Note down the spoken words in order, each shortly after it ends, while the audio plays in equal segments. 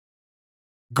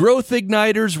Growth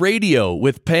Igniters Radio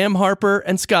with Pam Harper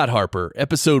and Scott Harper,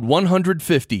 episode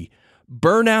 150,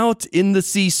 Burnout in the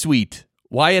C-Suite,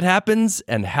 Why It Happens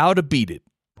and How to Beat It.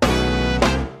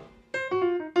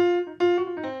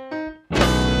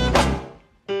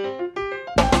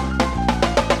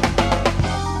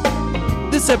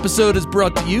 This episode is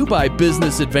brought to you by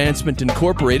Business Advancement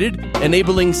Incorporated,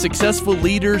 enabling successful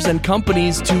leaders and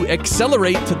companies to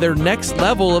accelerate to their next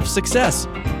level of success.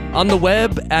 On the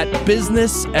web at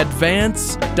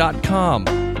businessadvance.com.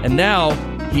 And now,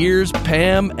 here's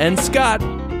Pam and Scott.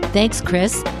 Thanks,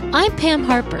 Chris. I'm Pam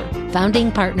Harper,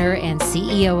 founding partner and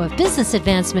CEO of Business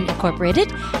Advancement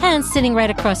Incorporated, and sitting right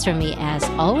across from me, as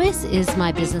always, is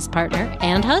my business partner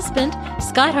and husband,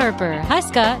 Scott Harper. Hi,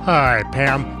 Scott. Hi,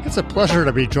 Pam. It's a pleasure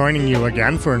to be joining you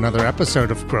again for another episode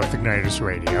of Growth Igniters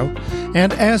Radio.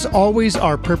 And as always,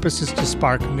 our purpose is to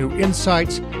spark new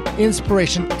insights,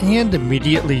 inspiration, and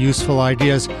immediately useful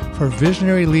ideas for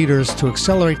visionary leaders to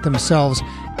accelerate themselves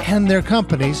and their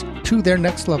companies to their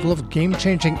next level of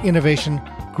game-changing innovation,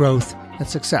 growth, and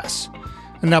success.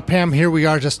 And now, Pam, here we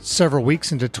are just several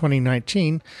weeks into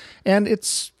 2019, and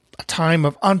it's a time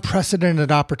of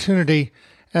unprecedented opportunity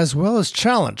as well as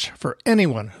challenge for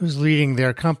anyone who's leading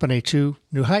their company to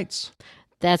new heights.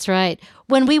 That's right.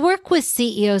 When we work with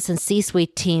CEOs and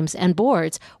C-suite teams and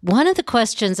boards, one of the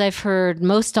questions I've heard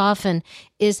most often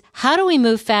is, how do we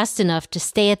move fast enough to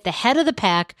stay at the head of the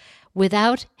pack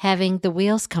without having the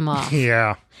wheels come off?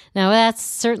 Yeah. Now, that's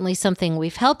certainly something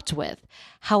we've helped with.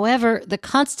 However, the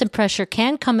constant pressure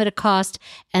can come at a cost,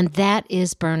 and that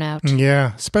is burnout.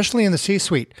 Yeah, especially in the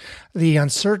C-suite. The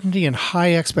uncertainty and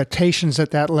high expectations at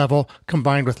that level,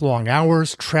 combined with long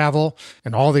hours, travel,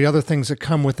 and all the other things that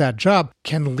come with that job,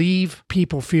 can leave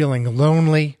people feeling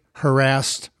lonely,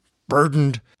 harassed,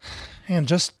 burdened, and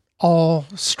just all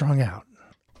strung out.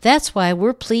 That's why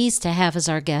we're pleased to have as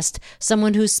our guest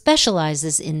someone who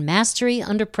specializes in mastery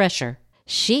under pressure.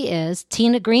 She is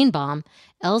Tina Greenbaum,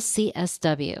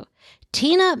 LCSW.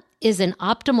 Tina is an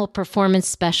optimal performance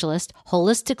specialist,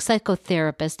 holistic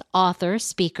psychotherapist, author,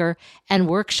 speaker, and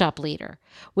workshop leader.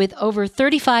 With over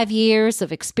 35 years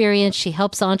of experience, she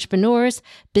helps entrepreneurs,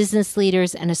 business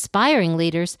leaders, and aspiring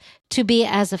leaders to be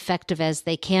as effective as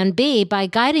they can be by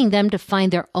guiding them to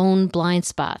find their own blind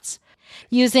spots.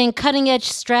 Using cutting-edge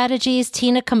strategies,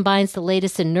 Tina combines the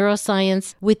latest in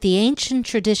neuroscience with the ancient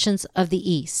traditions of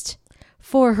the East.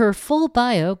 For her full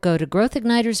bio, go to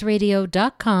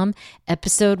growthignitersradio.com,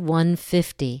 episode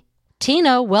 150.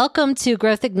 Tina, welcome to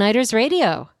Growth Igniters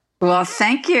Radio. Well,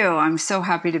 thank you. I'm so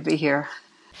happy to be here.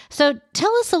 So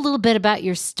tell us a little bit about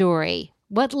your story.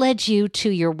 What led you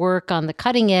to your work on the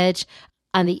cutting edge,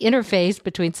 on the interface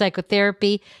between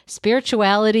psychotherapy,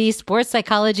 spirituality, sports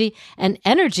psychology, and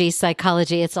energy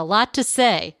psychology? It's a lot to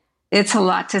say. It's a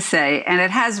lot to say, and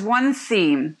it has one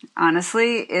theme.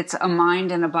 Honestly, it's a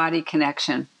mind and a body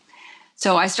connection.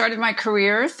 So I started my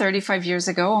career 35 years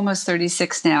ago, almost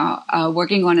 36 now,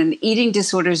 working on an eating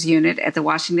disorders unit at the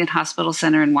Washington Hospital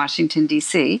Center in Washington,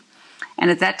 D.C. And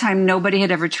at that time, nobody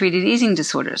had ever treated eating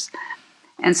disorders.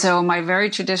 And so my very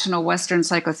traditional Western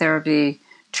psychotherapy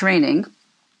training,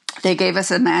 they gave us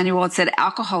a manual that said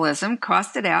alcoholism,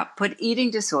 crossed it out, put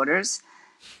eating disorders,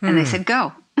 and they said,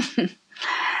 go.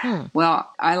 Well,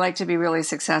 I like to be really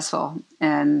successful,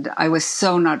 and I was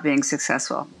so not being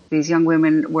successful. These young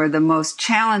women were the most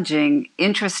challenging,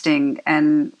 interesting,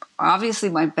 and obviously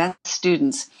my best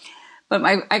students. But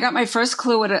I got my first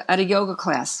clue at a yoga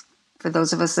class, for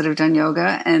those of us that have done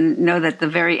yoga and know that at the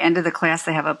very end of the class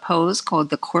they have a pose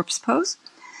called the corpse pose,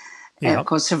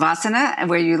 called Savasana,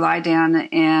 where you lie down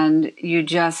and you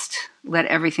just let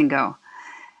everything go.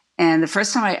 And the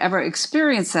first time I ever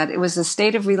experienced that, it was a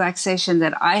state of relaxation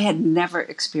that I had never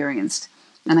experienced.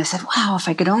 And I said, wow, if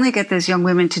I could only get those young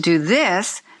women to do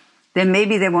this, then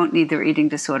maybe they won't need their eating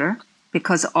disorder,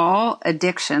 because all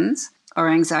addictions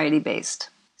are anxiety-based.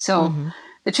 So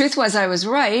the truth was I was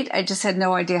right. I just had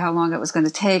no idea how long it was going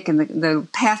to take and the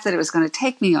path that it was going to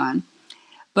take me on.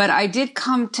 But I did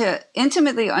come to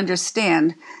intimately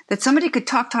understand that somebody could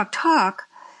talk,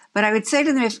 but I would say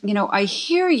to them, I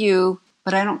hear you,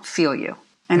 but I don't feel you.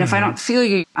 And if I don't feel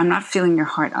you, I'm not feeling your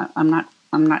heart. I'm not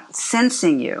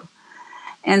sensing you.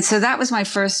 And so that was my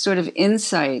first sort of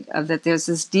insight of that there's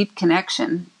this deep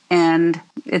connection. And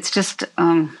it's just,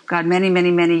 many,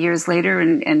 many, many years later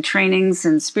and trainings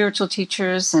and spiritual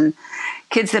teachers and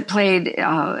kids that played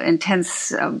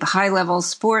intense high-level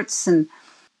sports. And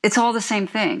it's all the same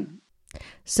thing.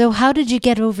 So how did you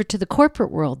get over to the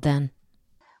corporate world then?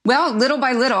 Well, little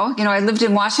by little, I lived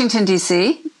in Washington,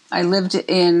 D.C., I lived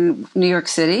in New York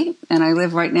City, and I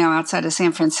live right now outside of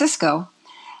San Francisco.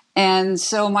 And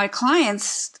so my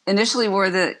clients initially were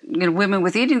the women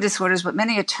with eating disorders, but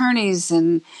many attorneys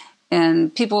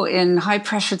and people in high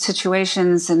pressured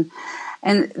situations, and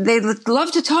they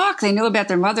love to talk. They knew about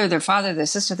their mother, their father, their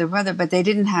sister, their brother, but they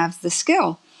didn't have the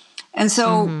skill. And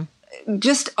so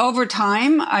just over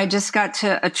time, I just got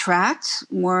to attract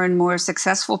more and more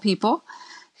successful people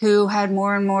who had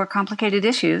more and more complicated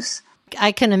issues.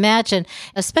 I can imagine,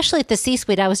 especially at the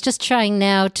C-suite. I was just trying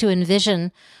now to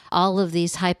envision all of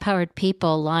these high-powered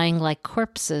people lying like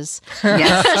corpses.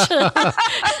 Yes.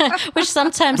 Which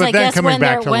sometimes, But I then guess, coming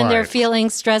back to when they're life. feeling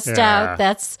stressed out,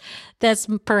 that's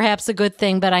perhaps a good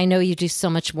thing. But I know you do so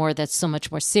much more that's so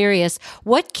much more serious.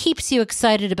 What keeps you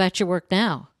excited about your work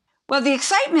now? Well, the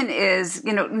excitement is,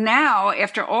 now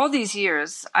after all these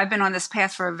years, I've been on this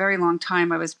path for a very long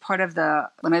time. I was part of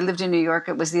when I lived in New York,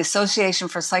 it was the Association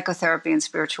for Psychotherapy and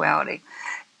Spirituality.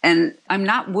 And I'm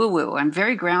not woo-woo. I'm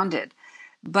very grounded.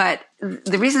 But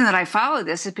the reason that I follow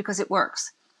this is because it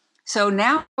works. So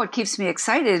now what keeps me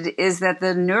excited is that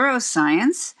the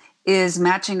neuroscience is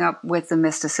matching up with the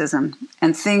mysticism,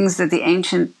 and things that the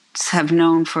ancients have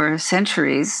known for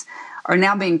centuries are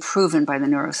now being proven by the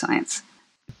neuroscience.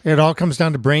 It all comes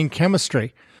down to brain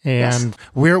chemistry. And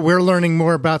we're learning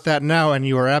more about that now, and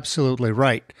you are absolutely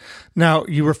right. Now,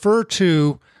 you refer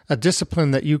to a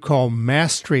discipline that you call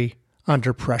mastery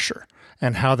under pressure,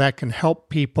 and how that can help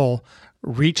people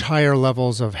reach higher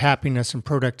levels of happiness and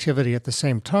productivity at the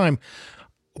same time.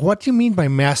 What do you mean by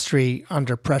mastery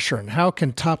under pressure, and how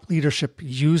can top leadership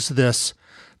use this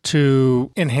to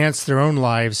enhance their own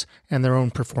lives and their own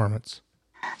performance?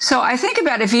 So I think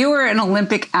about if you were an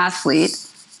Olympic athlete,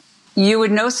 you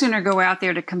would no sooner go out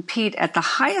there to compete at the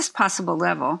highest possible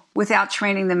level without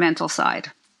training the mental side.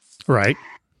 Right.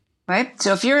 Right?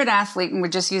 So if you're an athlete, and we're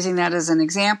just using that as an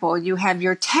example, you have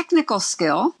your technical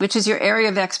skill, which is your area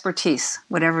of expertise,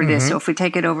 whatever it is. So if we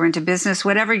take it over into business,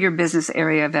 whatever your business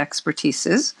area of expertise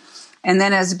is. And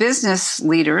then as business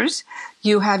leaders,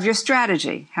 you have your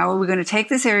strategy. How are we going to take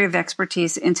this area of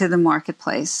expertise into the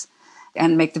marketplace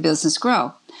and make the business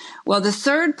grow? Well, the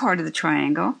third part of the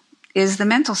triangle is the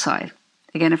mental side.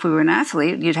 Again, if we were an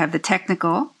athlete, you'd have the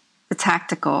technical, the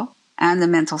tactical, and the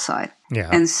mental side. Yeah.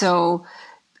 And so,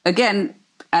 again,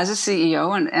 as a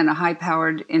CEO and a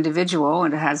high-powered individual,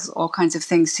 and it has all kinds of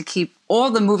things to keep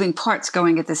all the moving parts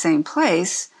going at the same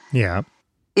place. Yeah.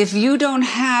 If you don't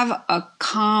have a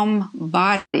calm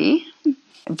body,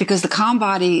 because the calm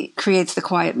body creates the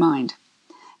quiet mind.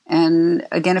 And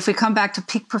again, if we come back to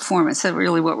peak performance, that's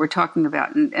really what we're talking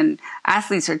about. And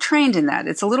athletes are trained in that.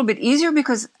 It's a little bit easier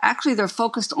because actually they're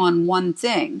focused on one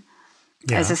thing.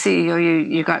 Yeah. As a CEO,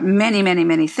 you got many, many,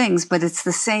 many things, but it's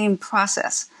the same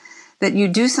process. That you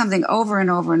do something over and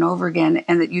over and over again,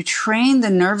 and that you train the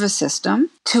nervous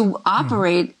system to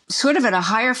operate sort of at a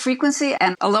higher frequency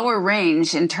and a lower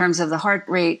range in terms of the heart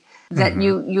rate, that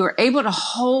you're able to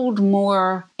hold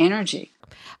more energy.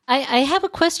 I have a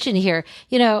question here.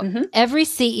 Every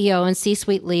CEO and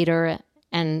C-suite leader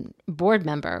and board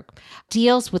member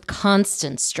deals with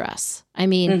constant stress. I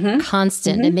mean,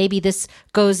 constant. And maybe this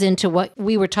goes into what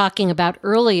we were talking about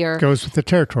earlier. Goes with the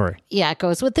territory. Yeah, it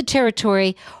goes with the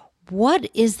territory. What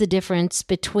is the difference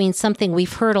between something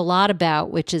we've heard a lot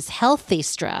about, which is healthy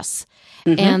stress,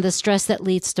 and the stress that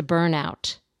leads to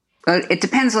burnout? It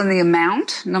depends on the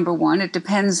amount, number one. It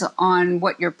depends on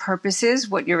what your purpose is,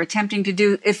 what you're attempting to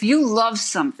do. If you love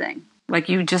something, like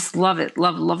you just love it,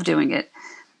 love doing it,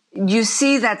 you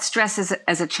see that stress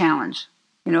as a challenge.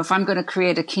 If I'm going to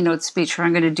create a keynote speech, or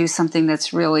I'm going to do something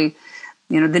that's really,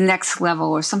 the next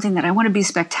level, or something that I want to be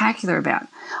spectacular about,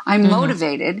 I'm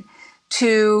motivated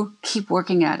to keep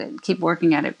working at it, keep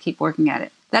working at it, keep working at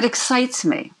it. That excites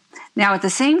me. Now, at the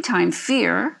same time,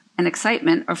 fear and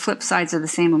excitement are flip sides of the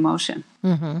same emotion.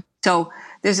 So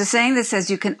there's a saying that says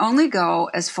you can only go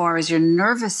as far as your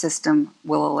nervous system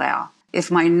will allow. If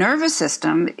my nervous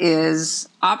system is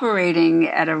operating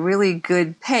at a really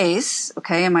good pace,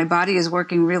 and my body is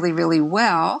working really, really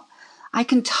well, I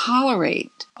can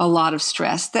tolerate a lot of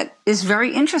stress that is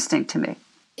very interesting to me.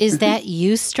 Is that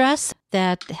eustress,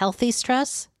 that healthy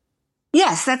stress?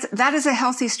 Yes, that is a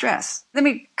healthy stress. Let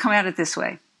me come at it this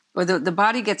way. Or the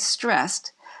body gets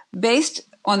stressed based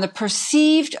on the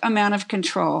perceived amount of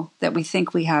control that we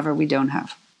think we have or we don't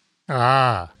have.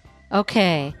 Ah.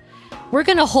 Okay. We're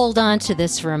going to hold on to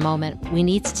this for a moment. We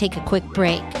need to take a quick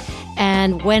break.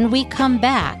 And when we come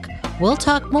back, we'll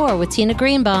talk more with Tina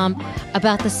Greenbaum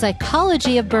about the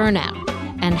psychology of burnout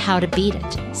and how to beat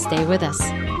it. Stay with us.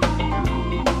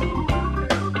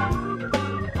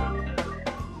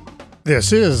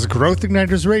 This is Growth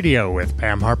Igniters Radio with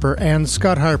Pam Harper and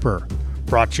Scott Harper,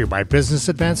 brought to you by Business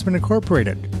Advancement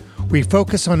Incorporated. We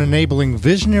focus on enabling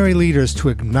visionary leaders to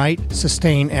ignite,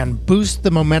 sustain, and boost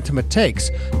the momentum it takes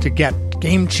to get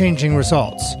game-changing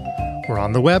results. We're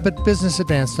on the web at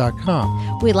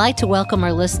businessadvance.com. We'd like to welcome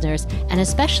our listeners, and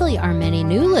especially our many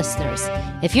new listeners.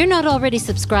 If you're not already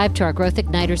subscribed to our Growth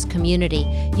Igniters community,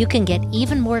 you can get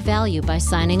even more value by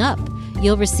signing up.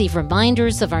 You'll receive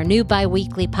reminders of our new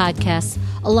bi-weekly podcasts,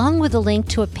 along with a link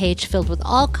to a page filled with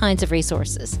all kinds of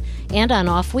resources. And on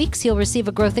off weeks, you'll receive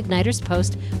a Growth Igniters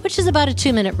post, which is about a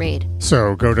 2-minute read.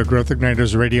 So go to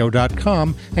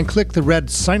growthignitersradio.com and click the red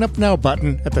Sign Up Now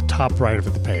button at the top right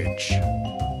of the page.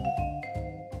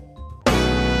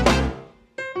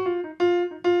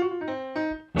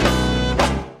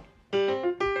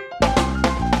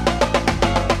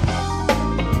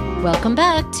 Welcome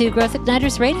back to Growth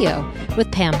Igniters Radio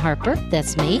with Pam Harper,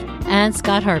 that's me, and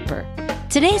Scott Harper.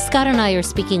 Today, Scott and I are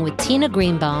speaking with Tina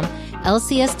Greenbaum,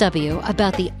 LCSW,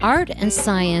 about the art and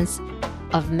science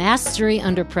of mastery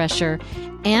under pressure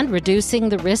and reducing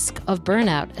the risk of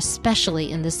burnout,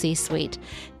 especially in the C-suite.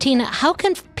 Tina, how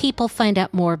can people find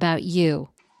out more about you?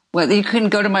 Well, you can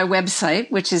go to my website,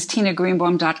 which is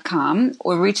tinagreenbaum.com,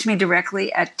 or reach me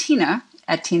directly at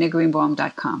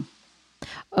tina@tinagreenbaum.com.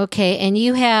 Okay, and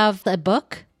you have a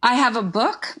book? I have a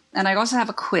book, and I also have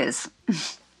a quiz.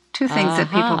 Two things that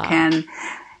people can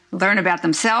learn about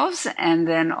themselves, and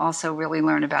then also really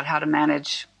learn about how to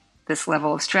manage this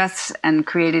level of stress and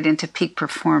create it into peak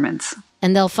performance.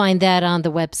 And they'll find that on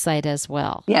the website as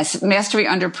well. Yes, Mastery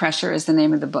Under Pressure is the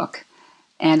name of the book.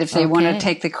 And if they want to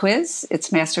take the quiz, it's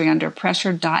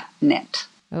masteryunderpressure.net.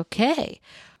 Okay.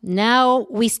 Now,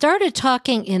 we started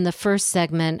talking in the first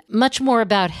segment much more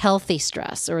about healthy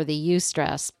stress or the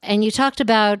eustress. And you talked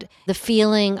about the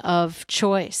feeling of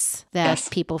choice that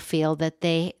people feel that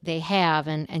they have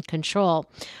and control.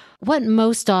 What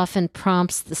most often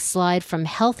prompts the slide from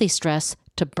healthy stress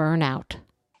to burnout?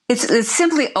 It's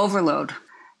simply overload.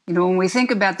 You know, when we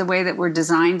think about the way that we're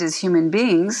designed as human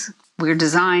beings, we're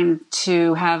designed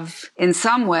to have, in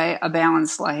some way, a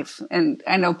balanced life. And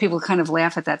I know people kind of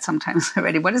laugh at that sometimes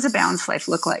already. What does a balanced life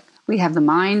look like? We have the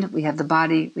mind, we have the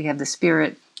body, we have the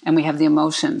spirit, and we have the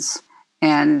emotions.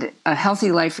 And a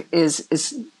healthy life is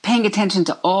paying attention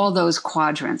to all those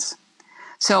quadrants.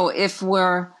 So if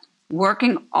we're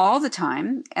working all the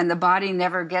time and the body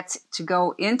never gets to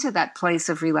go into that place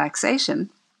of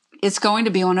relaxation, it's going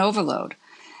to be on overload.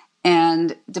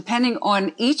 And depending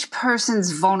on each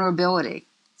person's vulnerability,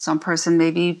 some person may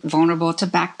be vulnerable to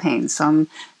back pain, some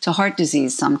to heart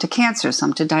disease, some to cancer,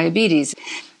 some to diabetes.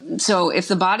 So if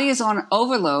the body is on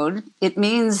overload, it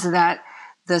means that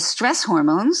the stress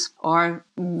hormones are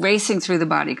racing through the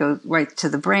body, go right to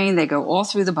the brain. They go all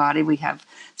through the body. We have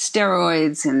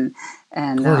steroids and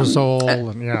cortisol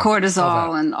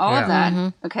and all of that,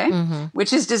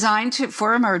 which is designed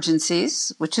for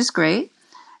emergencies, which is great.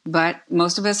 But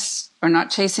most of us are not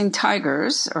chasing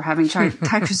tigers or having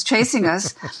tigers chasing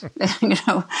us,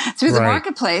 through the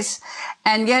marketplace.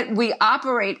 And yet we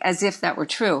operate as if that were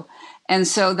true. And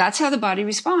so that's how the body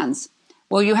responds.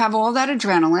 Well, you have all that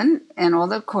adrenaline and all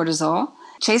the cortisol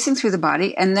chasing through the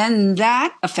body, and then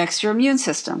that affects your immune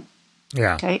system.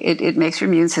 Yeah. Okay. It makes your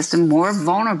immune system more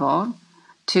vulnerable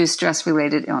to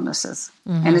stress-related illnesses.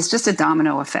 Mm-hmm. And it's just a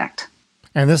domino effect.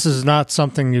 And this is not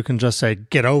something you can just say,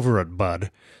 get over it, bud.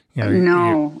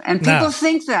 No. And people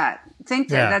think that.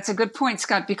 That's a good point,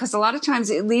 Scott, because a lot of times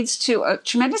it leads to a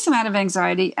tremendous amount of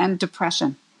anxiety and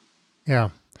depression.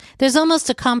 Yeah. There's almost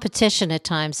a competition at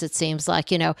times, it seems like,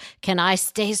 can I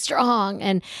stay strong?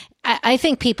 And I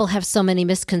think people have so many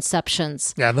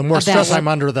misconceptions. Yeah, the more stress I'm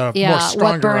under, the more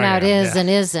stronger what burnout I am. is and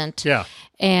isn't. Yeah.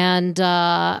 And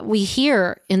we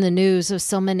hear in the news of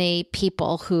so many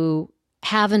people who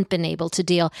haven't been able to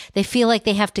deal. They feel like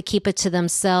they have to keep it to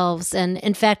themselves. And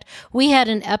in fact, we had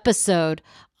an episode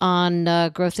on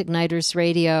Growth Igniters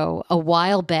Radio a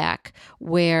while back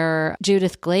where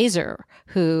Judith Glazer,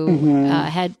 who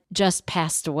had just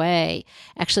passed away,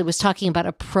 actually was talking about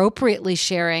appropriately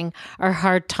sharing our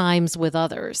hard times with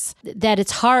others. That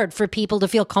it's hard for people to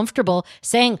feel comfortable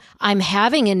saying, I'm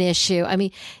having an issue. I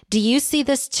mean, do you see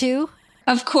this too?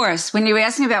 Of course. When you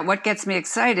ask me about what gets me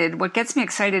excited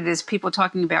is people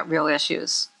talking about real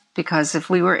issues. Because if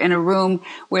we were in a room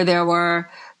where there were,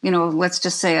 let's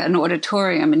just say an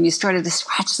auditorium, and you started to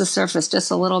scratch the surface just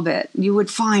a little bit, you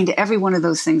would find every one of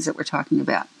those things that we're talking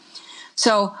about.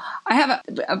 So I have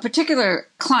a particular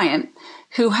client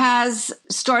who has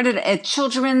started a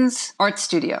children's art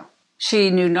studio.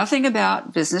 She knew nothing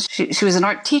about business. She was an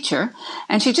art teacher,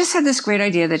 and she just had this great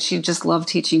idea that she just loved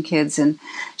teaching kids. And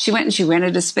she went and she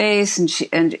rented a space, and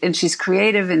she's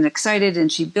creative and excited,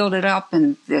 and she built it up,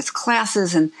 and there's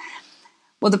classes. And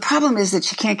Well, the problem is that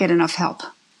she can't get enough help.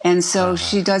 And so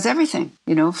she does everything,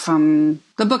 from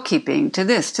the bookkeeping to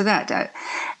this, to that.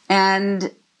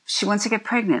 And she wants to get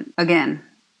pregnant again.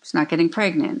 She's not getting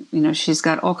pregnant. She's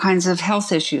got all kinds of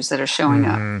health issues that are showing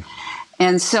up.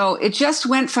 And so it just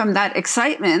went from that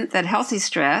excitement, that healthy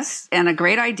stress and a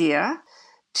great idea,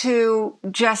 to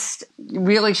just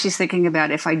really she's thinking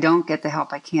about, if I don't get the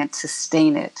help, I can't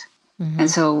sustain it.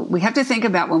 And so we have to think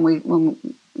about when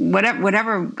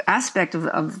whatever aspect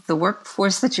of the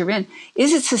workforce that you're in,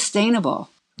 is it sustainable?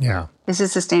 Yeah. Is it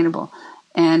sustainable?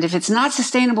 And if it's not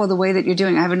sustainable the way that you're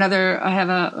doing, I have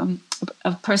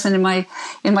a person in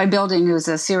my building who's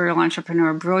a serial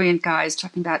entrepreneur, brilliant guy, is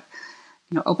talking about,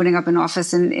 opening up an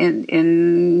office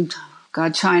in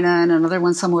China and another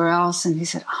one somewhere else. And he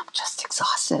said, I'm just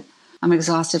exhausted. I'm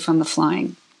exhausted from the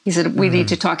flying. He said, we need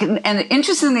to talk. And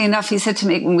interestingly enough, he said to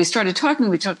me, when we started talking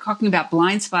about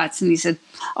blind spots. And he said,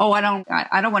 oh, I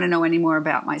don't want to know any more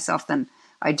about myself than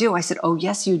I do. I said, oh,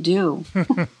 yes, you do.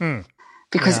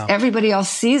 Because everybody else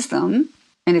sees them.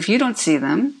 And if you don't see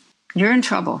them, you're in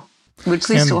trouble, which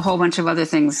leads to a whole bunch of other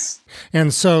things.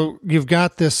 And so you've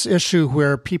got this issue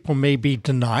where people may be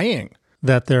denying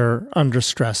that they're under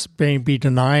stress, may be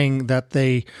denying that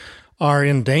they are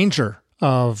in danger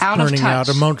of burning out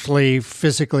emotionally,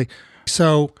 physically.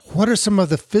 So what are some of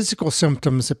the physical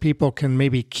symptoms that people can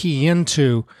maybe key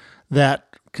into that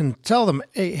can tell them,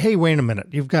 hey, wait a minute,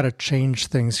 you've got to change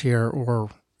things here or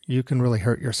you can really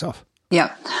hurt yourself?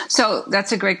 Yeah. So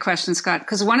that's a great question, Scott,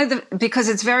 because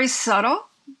it's very subtle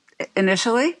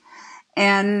initially,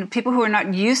 and people who are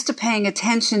not used to paying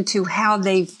attention to how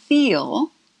they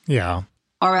feel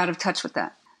are out of touch with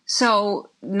that. So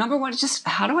number one, just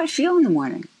how do I feel in the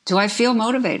morning? Do I feel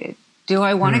motivated? Do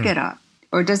I want to get up?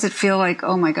 Or does it feel like,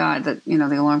 oh my God, that, the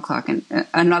alarm clock and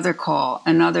another call,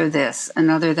 another this,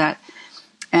 another that.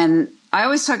 And I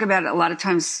always talk about it a lot of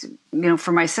times,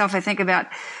 for myself, I think about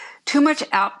too much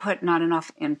output, not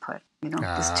enough input.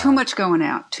 There's too much going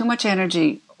out, too much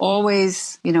energy,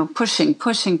 always,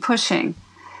 pushing.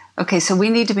 Okay, so we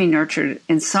need to be nurtured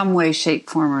in some way, shape,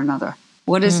 form, or another.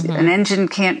 What is an engine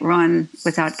can't run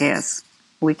without gas.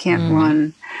 We can't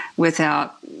run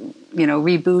without,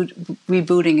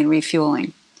 rebooting and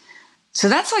refueling. So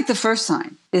that's like the first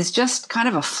sign, is just kind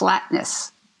of a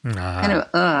flatness, kind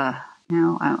of,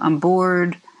 I'm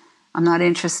bored, I'm not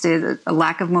interested, a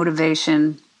lack of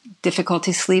motivation,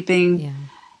 difficulty sleeping,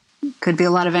 could be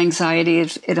a lot of anxiety.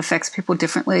 It affects people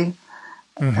differently,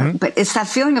 but it's that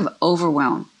feeling of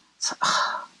overwhelm.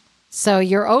 So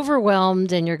you're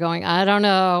overwhelmed and you're going, I don't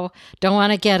know, don't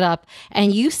want to get up.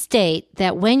 And you state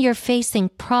that when you're facing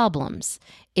problems,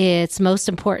 it's most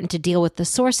important to deal with the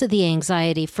source of the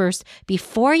anxiety first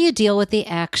before you deal with the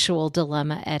actual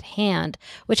dilemma at hand,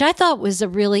 which I thought was a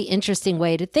really interesting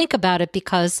way to think about it,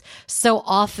 because so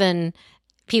often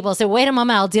people say, wait a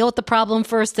moment, I'll deal with the problem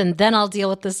first and then I'll deal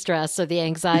with the stress or the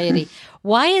anxiety.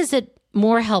 Why is it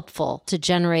more helpful to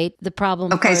generate the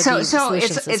problem? Okay, so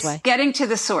it's getting to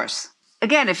the source.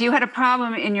 Again, if you had a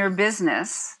problem in your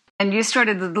business and you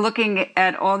started looking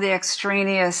at all the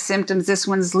extraneous symptoms, this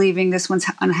one's leaving, this one's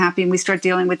unhappy, and we start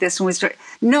dealing with this,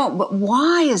 but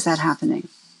why is that happening?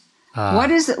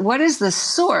 What is the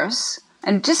source?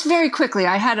 And just very quickly,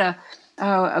 I had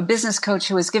a business coach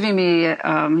who was giving me,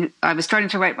 I was planning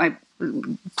to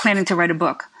write a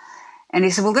book. And he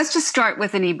said, well, let's just start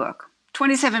with an ebook.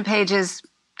 27 pages,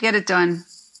 get it done,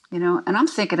 and I'm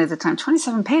thinking at the time,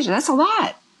 27 pages, that's a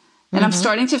lot. And I'm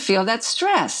starting to feel that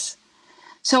stress.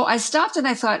 So I stopped and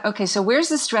I thought, okay, so where's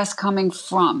the stress coming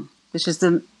from?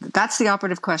 That's the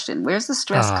operative question. Where's the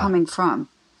stress coming from?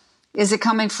 Is it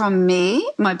coming from me?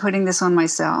 Am I putting this on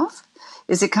myself?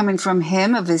 Is it coming from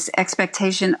him, of his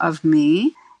expectation of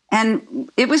me? And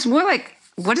it was more like,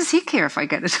 what does he care if I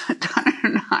get it done or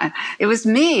not? It was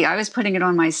me. I was putting it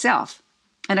on myself.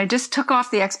 And I just took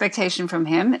off the expectation from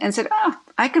him and said,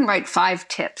 I can write 5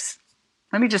 tips.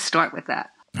 Let me just start with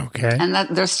that. Okay. And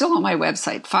they're still on my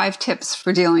website, 5 tips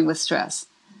for dealing with stress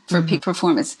for peak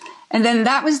performance. And then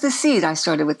that was the seed. I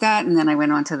started with that, and then I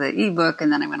went on to the ebook,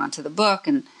 and then I went on to the book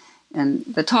and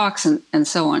the talks and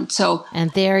so on.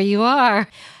 And there you are.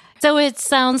 So it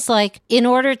sounds like in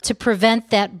order to prevent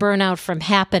that burnout from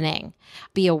happening,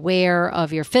 be aware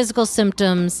of your physical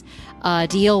symptoms,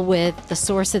 deal with the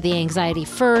source of the anxiety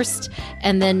first,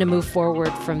 and then to move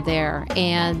forward from there.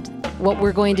 And what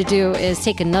we're going to do is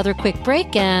take another quick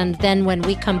break, and then when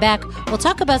we come back, we'll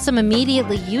talk about some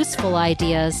immediately useful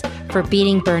ideas for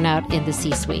beating burnout in the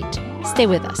C-suite. Stay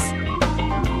with us.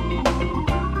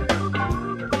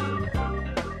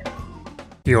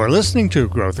 You're listening to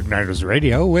Growth Igniters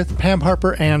Radio with Pam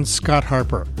Harper and Scott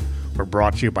Harper. We're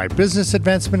brought to you by Business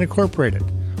Advancement Incorporated,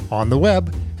 on the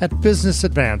web at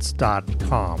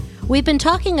businessadvance.com. We've been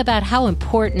talking about how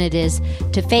important it is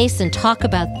to face and talk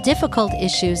about difficult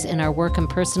issues in our work and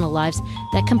personal lives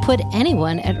that can put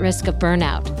anyone at risk of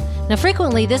burnout. Now,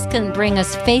 frequently, this can bring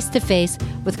us face to face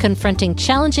with confronting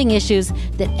challenging issues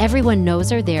that everyone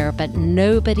knows are there, but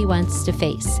nobody wants to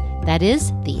face. That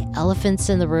is, the elephants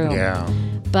in the room. Yeah.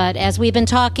 But as we've been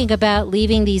talking about,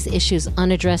 leaving these issues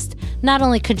unaddressed not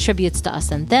only contributes to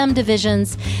us and them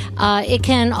divisions, it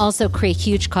can also create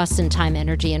huge costs in time,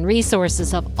 energy, and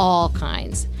resources of all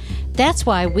kinds. That's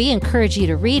why we encourage you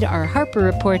to read our Harper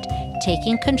Report,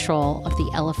 Taking Control of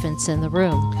the Elephants in the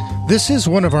Room. This is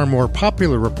one of our more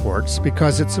popular reports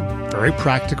because it's very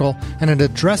practical and it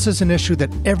addresses an issue that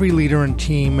every leader and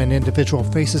team and individual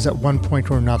faces at one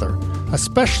point or another,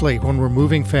 especially when we're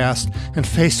moving fast and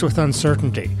faced with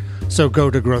uncertainty. So go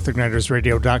to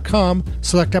growthignitersradio.com,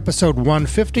 select episode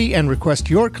 150, and request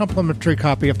your complimentary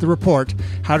copy of the report,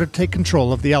 How to Take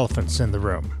Control of the Elephants in the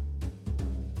Room.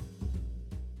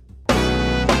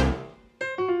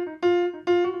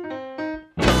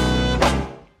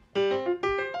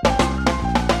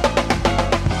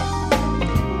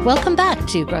 Welcome back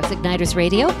to Growth Igniters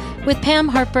Radio with Pam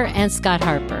Harper and Scott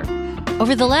Harper.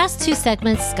 Over the last two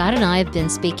segments, Scott and I have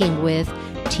been speaking with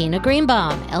Tina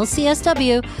Greenbaum,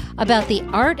 LCSW, about the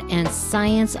art and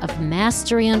science of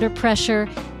mastery under pressure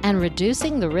and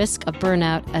reducing the risk of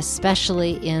burnout,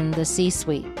 especially in the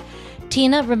C-suite.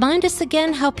 Tina, remind us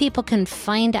again how people can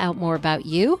find out more about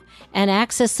you and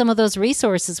access some of those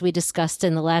resources we discussed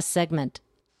in the last segment.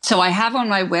 So I have on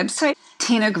my website,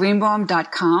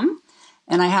 tinagreenbaum.com.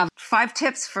 And I have 5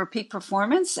 tips for peak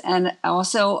performance and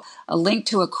also a link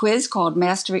to a quiz called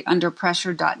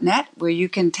masteryunderpressure.net where you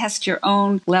can test your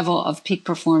own level of peak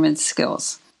performance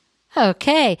skills.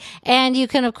 Okay. And you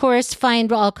can, of course, find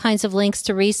all kinds of links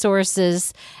to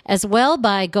resources as well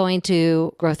by going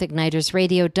to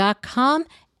growthignitersradio.com,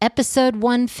 episode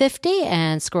 150,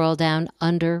 and scroll down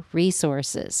under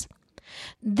resources.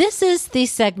 This is the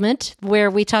segment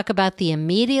where we talk about the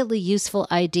immediately useful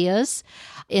ideas.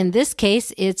 In this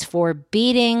case, it's for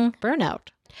beating burnout.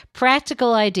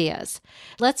 Practical ideas.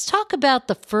 Let's talk about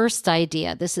the first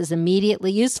idea. This is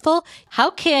immediately useful.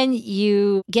 How can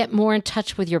you get more in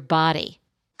touch with your body?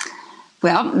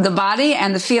 Well, the body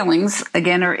and the feelings,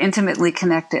 again, are intimately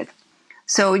connected.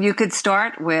 So you could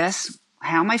start with,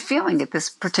 how am I feeling at this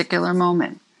particular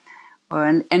moment?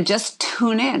 And just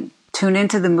tune in. Tune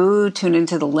into the mood, tune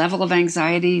into the level of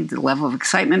anxiety, the level of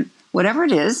excitement, whatever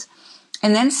it is.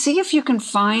 And then see if you can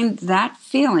find that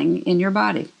feeling in your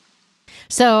body.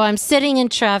 So I'm sitting in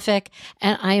traffic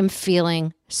and I am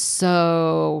feeling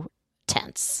so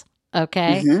tense.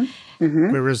 Okay. Mm-hmm.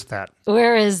 Mm-hmm. Where is that?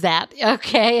 Where is that?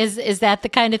 Okay. Is that the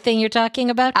kind of thing you're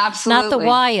talking about? Absolutely. Not the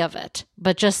why of it,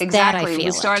 but just exactly. That I feel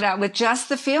We start out with just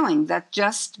the feeling that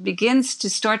just begins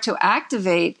to start to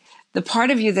activate the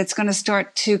part of you that's going to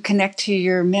start to connect to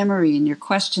your memory and your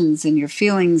questions and your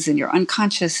feelings and your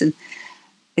unconscious. And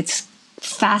it's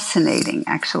fascinating,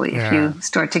 actually, if you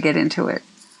start to get into it.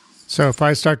 So if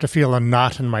I start to feel a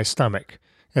knot in my stomach,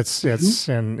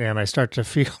 and I start to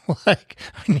feel like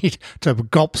I need to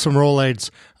gulp some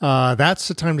Rolaids, that's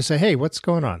the time to say, hey, what's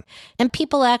going on? And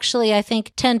people actually, I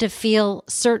think, tend to feel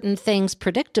certain things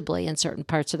predictably in certain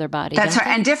parts of their body. That's right.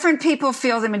 And different people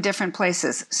feel them in different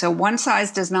places. So one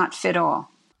size does not fit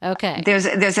all. Okay. There's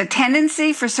a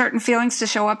tendency for certain feelings to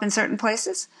show up in certain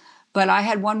places. But I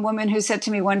had one woman who said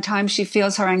to me one time she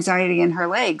feels her anxiety in her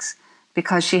legs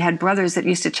because she had brothers that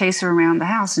used to chase her around the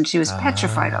house and she was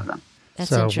petrified of them. That's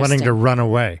so interesting. Wanting to run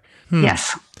away.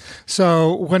 Yes.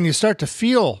 So when you start to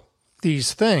feel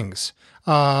these things,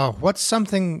 what's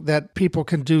something that people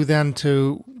can do then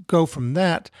to go from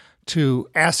that to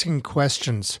asking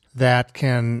questions that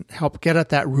can help get at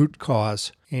that root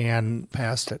cause and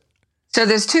past it? So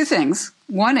there's 2 things.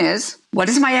 One is, what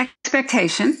is my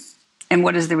expectation? And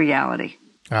what is the reality?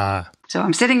 So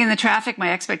I'm sitting in the traffic.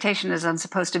 My expectation is I'm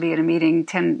supposed to be at a meeting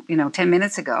 10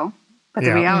 minutes ago. But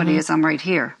the reality is I'm right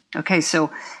here. Okay,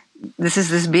 so this is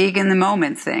this being in the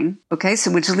moment thing. Okay, so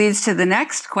which leads to the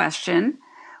next question.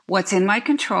 What's in my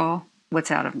control? What's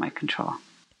out of my control?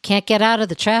 Can't get out of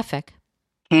the traffic.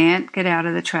 Can't get out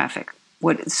of the traffic.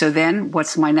 So then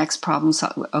what's my next problem?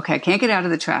 Okay, I can't get out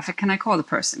of the traffic. Can I call the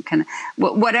person?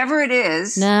 Whatever it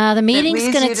is. No, the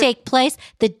meeting's going to take place.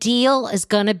 The deal is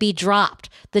going to be dropped.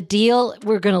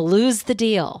 We're going to lose the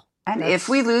deal. And if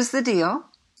we lose the deal,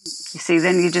 you see,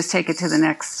 then you just take it to the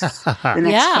next question.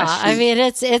 I mean,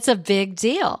 it's a big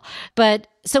deal. But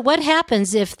so what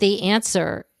happens if the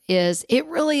answer is, it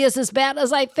really is as bad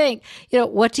as I think?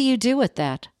 What do you do with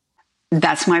that?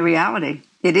 That's my reality.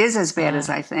 It is as bad as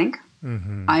I think.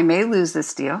 Mm-hmm. I may lose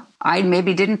this deal. I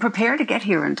maybe didn't prepare to get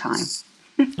here in time.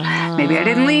 Maybe I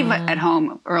didn't leave at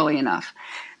home early enough.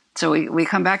 So we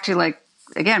come back to, like,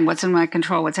 again, what's in my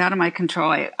control, what's out of my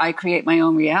control. I create my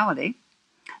own reality.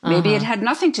 Maybe it had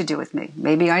nothing to do with me.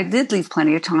 Maybe I did leave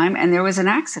plenty of time and there was an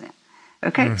accident.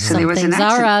 Okay, so there was an accident. Some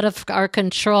things are out of our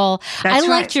control. That's I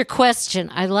liked right. your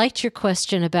question. I liked your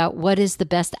question about what is the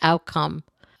best outcome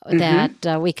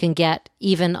that we can get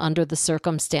even under the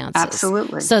circumstances.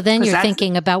 Absolutely. So then you're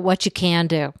thinking about what you can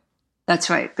do. That's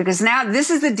right. Because now this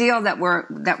is the deal that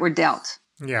we're dealt.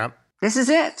 Yeah. This is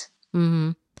it.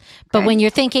 Mm-hmm. But when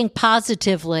you're thinking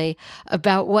positively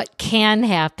about what can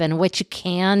happen, what you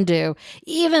can do,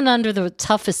 even under the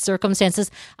toughest circumstances,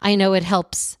 I know it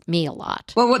helps me a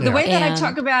lot. Well, the way that I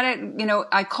talk about it,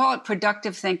 I call it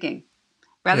productive thinking.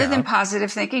 Rather than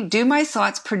positive thinking, do my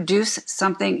thoughts produce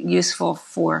something useful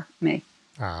for me?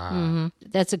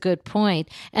 That's a good point.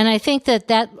 And I think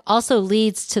that also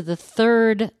leads to the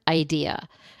third idea,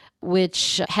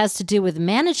 which has to do with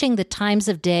managing the times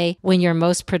of day when you're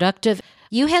most productive.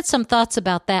 You had some thoughts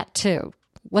about that too.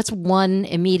 What's one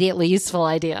immediately useful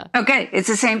idea? Okay, it's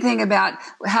the same thing about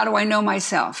how do I know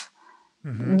myself?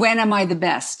 When am I the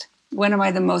best? When am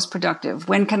I the most productive?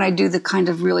 When can I do the kind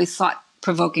of really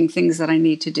thought-provoking things that I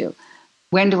need to do?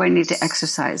 When do I need to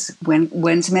exercise?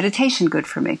 When's meditation good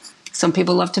for me? Some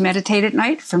people love to meditate at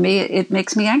night. For me, it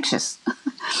makes me anxious.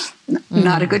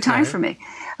 Not a good time for me.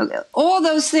 All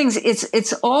those things,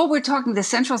 it's all we're talking, the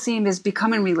central theme is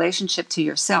become in relationship to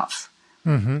yourself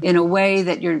in a way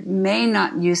that you may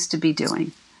not used to be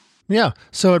doing. Yeah.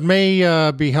 So it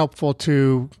may be helpful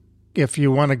to, if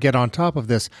you want to get on top of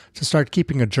this, to start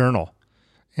keeping a journal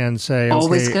and say,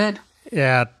 always good.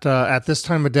 At this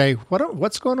time of day,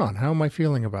 what's going on? How am I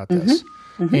feeling about this?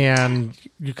 And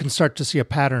you can start to see a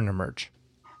pattern emerge.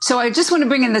 So I just want to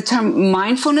bring in the term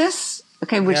mindfulness,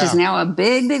 which is now a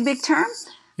big, big, big term.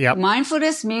 Yep.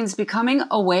 Mindfulness means becoming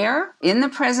aware in the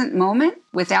present moment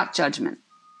without judgment.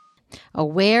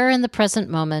 Aware in the present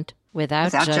moment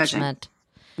without judgment.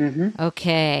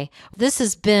 Okay. This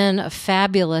has been a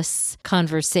fabulous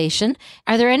conversation.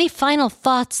 Are there any final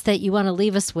thoughts that you want to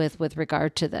leave us with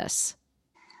regard to this?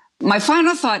 My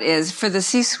final thought is for the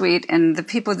C-suite and the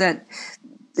people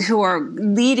who are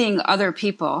leading other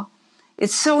people,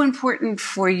 it's so important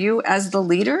for you as the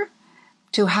leader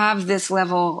to have this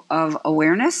level of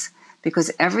awareness,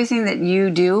 because everything that you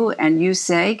do and you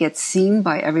say gets seen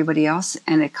by everybody else,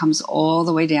 and it comes all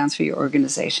the way down through your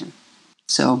organization.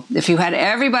 So if you had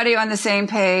everybody on the same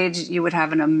page, you would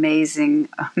have an amazing,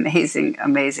 amazing,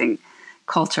 amazing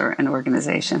culture and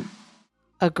organization.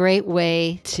 A great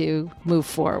way to move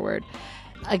forward.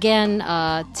 Again,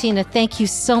 Tina, thank you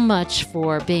so much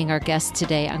for being our guest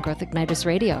today on Growth Igniters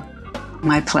Radio.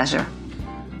 My pleasure.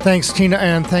 Thanks, Tina,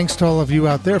 and thanks to all of you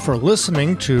out there for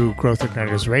listening to Growth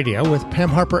Igniters Radio with Pam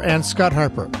Harper and Scott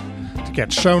Harper. To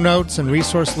get show notes and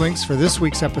resource links for this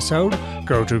week's episode,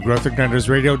 go to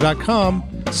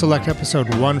growthignitersradio.com, select episode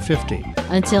 150.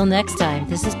 Until next time,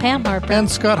 this is Pam Harper And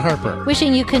Scott Harper.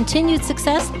 wishing you continued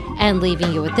success and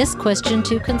leaving you with this question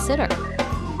to consider.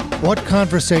 What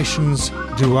conversations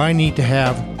do I need to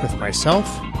have with myself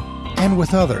and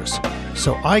with others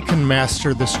so I can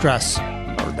master the stress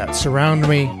that surround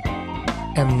me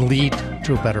and lead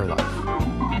to a better life?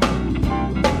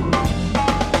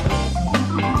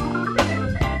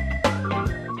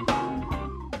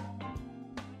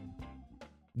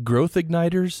 Growth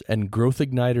Igniters and Growth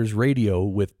Igniters Radio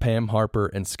with Pam Harper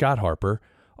and Scott Harper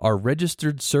are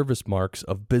registered service marks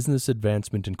of Business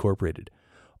Advancement Incorporated.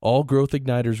 All Growth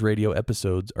Igniters Radio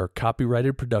episodes are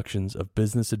copyrighted productions of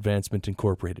Business Advancement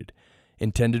Incorporated,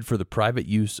 intended for the private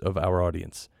use of our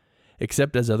audience.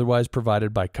 Except as otherwise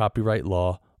provided by copyright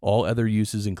law, all other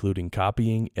uses including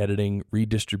copying, editing,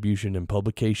 redistribution, and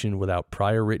publication without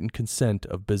prior written consent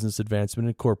of Business Advancement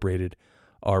Incorporated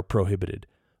are prohibited.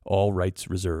 All rights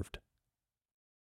reserved.